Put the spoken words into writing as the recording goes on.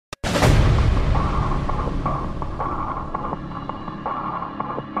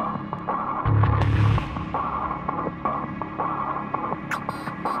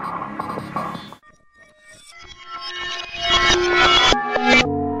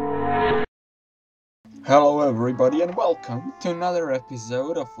Hello everybody and welcome to another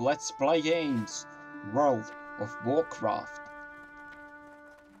episode of Let's Play Games World of Warcraft.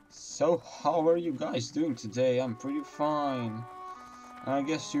 So how are you guys doing today? I'm pretty fine. I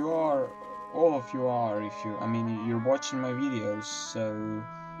guess you are, all of you are, you're watching my videos, so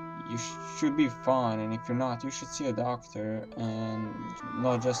you should be fine, and if you're not, you should see a doctor and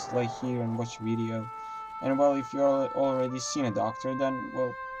not just lay here and watch a video. And well, if you're already seen a doctor, then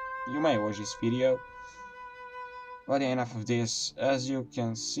well, you may watch this video. But enough of this. As you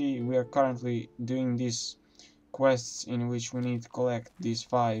can see, we are currently doing these quests in which we need to collect these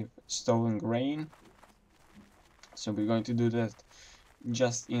 5 stolen grain. So we're going to do that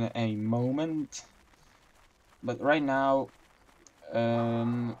just in a moment. But right now,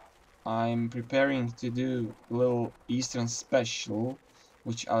 I'm preparing to do a little Eastern special,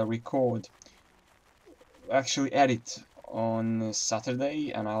 which I'll record, actually edit on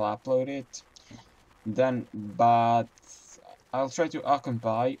Saturday, and I'll upload it then. But I'll try to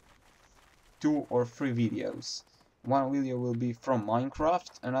occupy 2 or 3 videos. One video will be from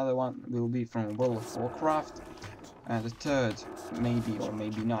Minecraft, another one will be from World of Warcraft, and the third, maybe or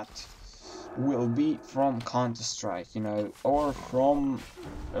maybe not, will be from Counter-Strike, you know, or from...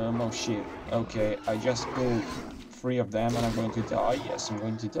 oh shit, okay, I just killed 3 of them and I'm going to die. Yes, I'm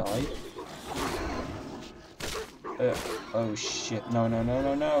going to die. Oh shit, no, no, no,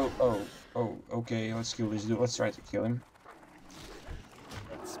 no, no. Oh, okay, let's kill this dude. Let's try to kill him.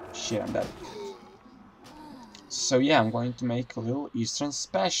 Shit, I'm dead. So yeah, I'm going to make a little Eastern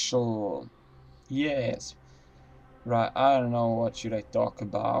special. Yes. Right, I don't know what should I talk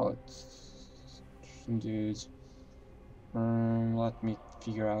about. Dude. Let me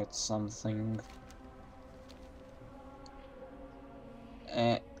figure out something.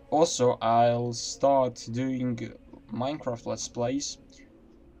 Uh, Also, I'll start doing Minecraft Let's Plays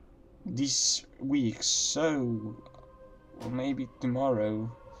this week, so... or maybe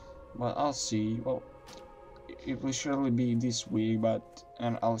tomorrow. But I'll see. Well, it will surely be this week,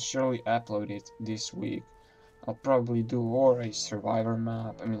 and I'll surely upload it this week. I'll probably do or a survivor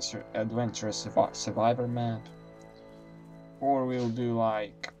map, adventurous survivor map, or we'll do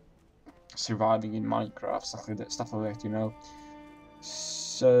like surviving in Minecraft, stuff like that, you know.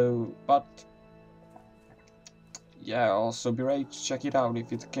 So, but yeah, also be ready to check it out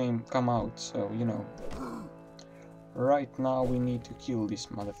if it come out. So you know. Right now we need to kill this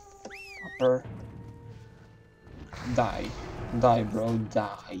motherfucker. Die. Die, bro,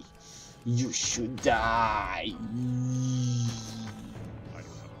 die. You should die.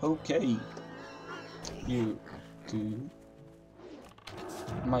 Okay. You do.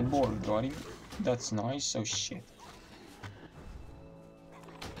 My board got him. That's nice. Oh shit.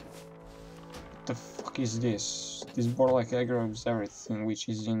 What the fuck is this? This board like aggroes everything which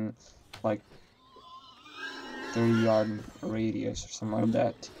is in like 30-yard radius or something like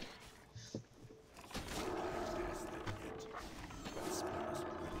that.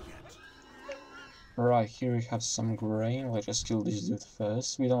 Right, here we have some grain. Let's just kill this dude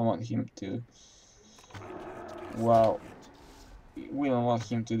first. We don't want him to... well, we don't want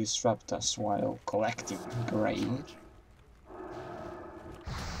him to disrupt us while collecting grain.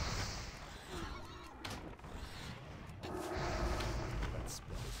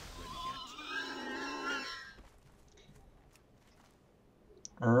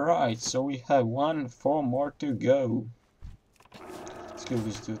 Right, so we have 4 more to go. Let's kill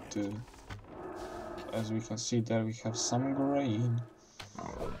this dude too. As we can see there, we have some grain.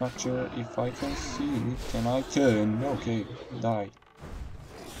 Not sure if I can see it, and I can. Okay, die.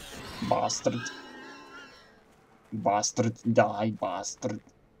 Bastard. Bastard, die, bastard.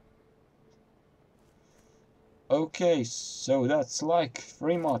 Okay, so that's like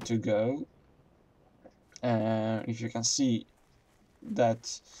 3 more to go. And if you can see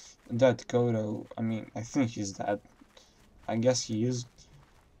that Kodo, I think he's dead. I guess he is.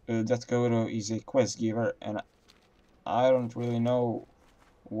 That Kodo is a quest giver, and I don't really know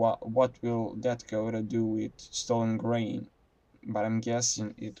what will that Kodo do with stolen grain, but I'm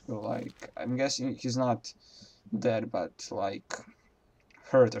guessing it will I'm guessing he's not dead, but like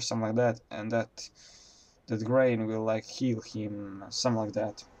hurt or something like that, and that grain will like heal him, something like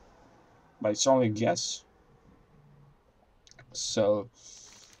that. But it's only a guess. So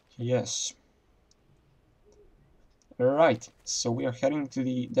yes. Right, so we are heading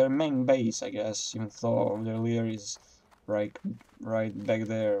to their main base, I guess, even though their leader is right back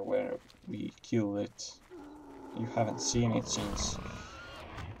there where we killed it. You haven't seen it since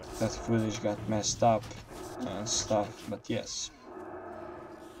that footage got messed up and stuff, but yes.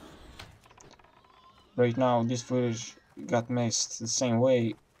 Right now this footage got messed the same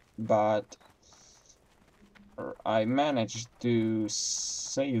way, but I managed to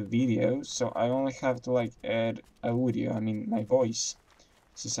save video, so I only have to like add audio, I mean my voice,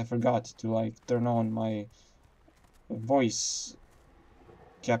 since I forgot to like turn on my voice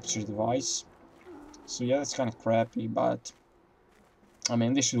capture device. So yeah, that's kind of crappy, but I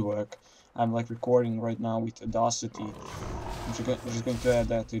mean this should work. I'm like recording right now with Audacity. I'm just going to add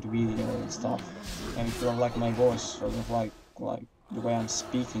that to the video and stuff. And if you don't like my voice or don't like the way I'm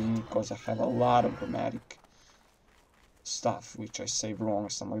speaking, because I have a lot of grammatic stuff which I say wrong or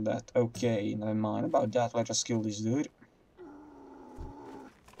something like that. Okay, never mind about that. Let's just kill this dude.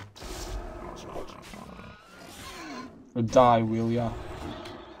 Die, will ya?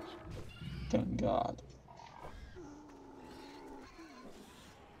 Thank God.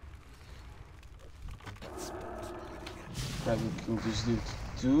 I will kill this dude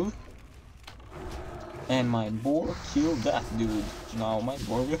too. And my boar killed that dude. Now my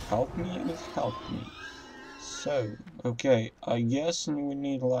boar will help me, and it helped me. So, okay, I guess we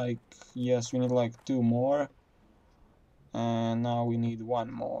need like, yes, we need like 2 more. And now we need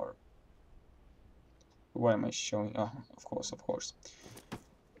 1 more. Why am I showing? Oh, of course.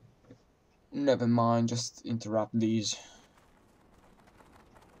 Never mind, just interrupt these.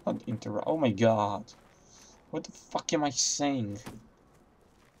 Not interrupt. Oh my God. What the fuck am I saying?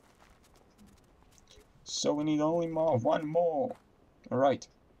 So we need only 1 more. Alright.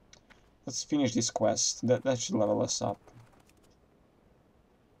 Let's finish this quest. That should level us up.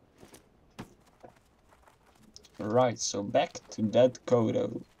 Right, so back to Dead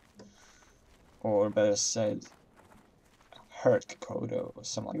Kodo. Or better said, Hurt Kodo, or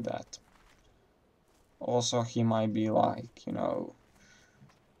something like that. Also, he might be like, you know,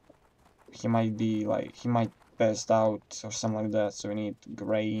 he might passed out or something like that, so we need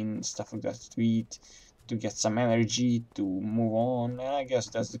grain, stuff like that to eat, to get some energy, to move on, and I guess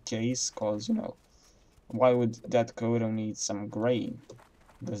that's the case, cause, you know, why would that Kodo need some grain?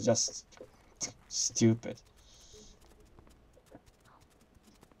 That's just stupid.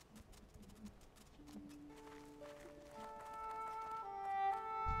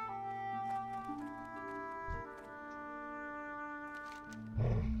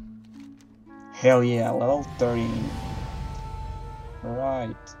 Hell yeah, level 13.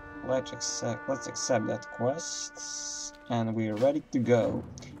 Right, let's accept that quest, and we're ready to go.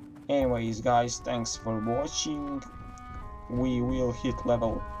 Anyways, guys, thanks for watching. We will hit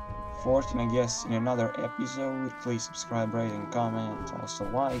level 14, I guess, in another episode. Please subscribe, rate, and comment, also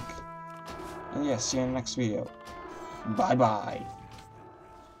like. And yeah, see you in the next video. Bye bye.